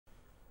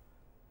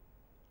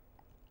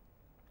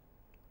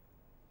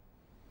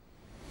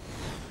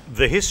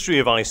The history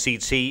of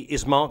ICT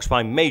is marked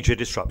by major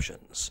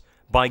disruptions,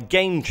 by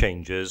game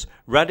changers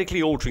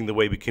radically altering the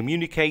way we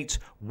communicate,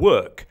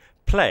 work,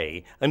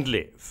 play and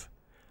live.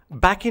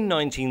 Back in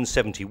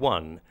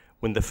 1971,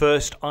 when the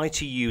first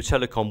ITU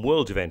Telecom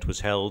World event was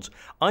held,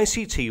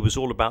 ICT was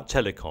all about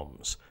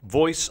telecoms,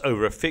 voice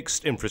over a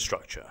fixed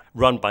infrastructure,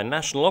 run by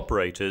national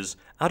operators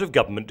out of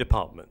government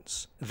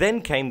departments.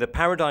 Then came the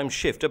paradigm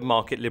shift of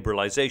market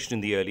liberalisation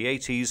in the early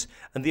 80s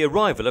and the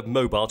arrival of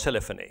mobile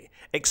telephony,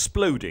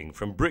 exploding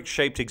from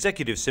brick-shaped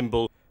executive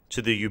symbol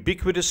to the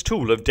ubiquitous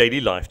tool of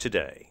daily life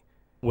today,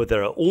 where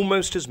there are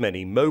almost as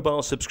many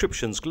mobile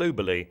subscriptions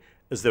globally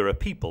as there are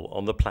people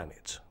on the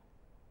planet.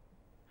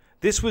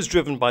 This was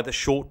driven by the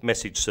short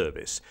message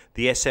service,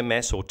 the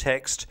SMS or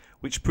text,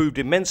 which proved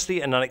immensely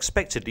and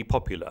unexpectedly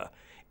popular,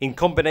 in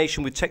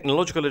combination with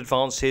technological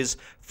advances,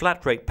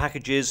 flat-rate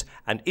packages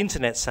and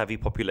internet-savvy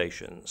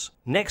populations.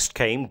 Next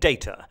came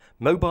data,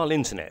 mobile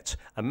internet,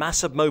 a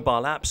mass of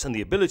mobile apps and the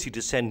ability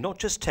to send not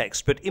just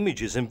text but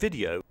images and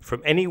video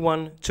from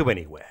anyone to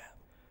anywhere.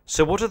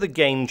 So what are the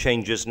game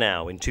changers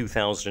now in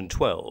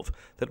 2012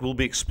 that will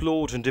be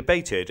explored and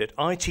debated at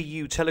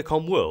ITU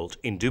Telecom World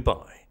in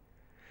Dubai?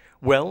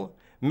 Well,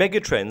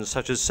 megatrends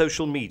such as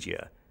social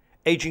media,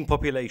 aging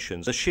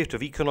populations, a shift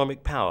of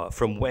economic power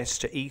from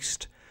west to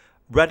east,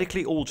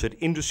 radically altered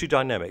industry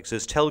dynamics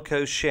as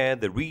telcos share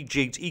the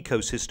rejigged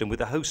ecosystem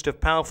with a host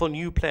of powerful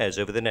new players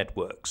over the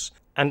networks,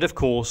 and of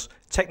course,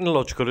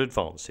 technological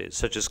advances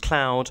such as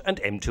cloud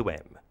and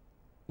M2M.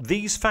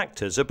 These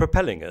factors are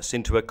propelling us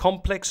into a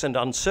complex and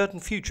uncertain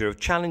future of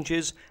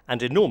challenges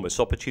and enormous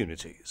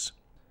opportunities.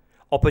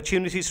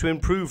 Opportunities to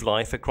improve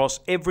life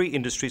across every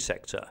industry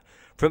sector,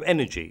 from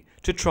energy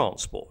to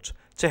transport,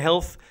 to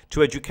health,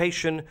 to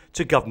education,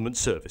 to government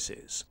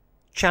services.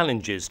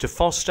 Challenges to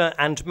foster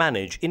and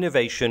manage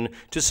innovation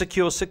to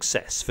secure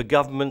success for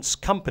governments,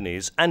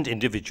 companies and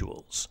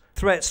individuals.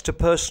 Threats to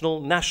personal,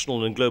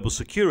 national and global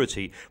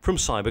security from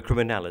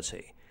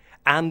cybercriminality.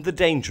 And the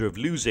danger of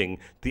losing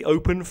the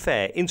open,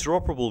 fair,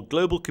 interoperable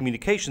global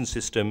communication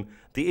system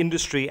the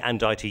industry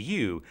and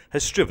ITU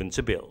has striven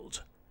to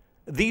build.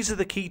 These are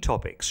the key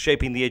topics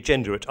shaping the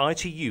agenda at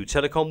ITU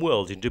Telecom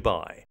World in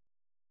Dubai,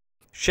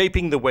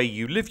 shaping the way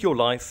you live your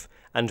life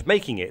and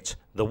making it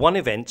the one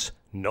event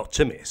not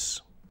to miss.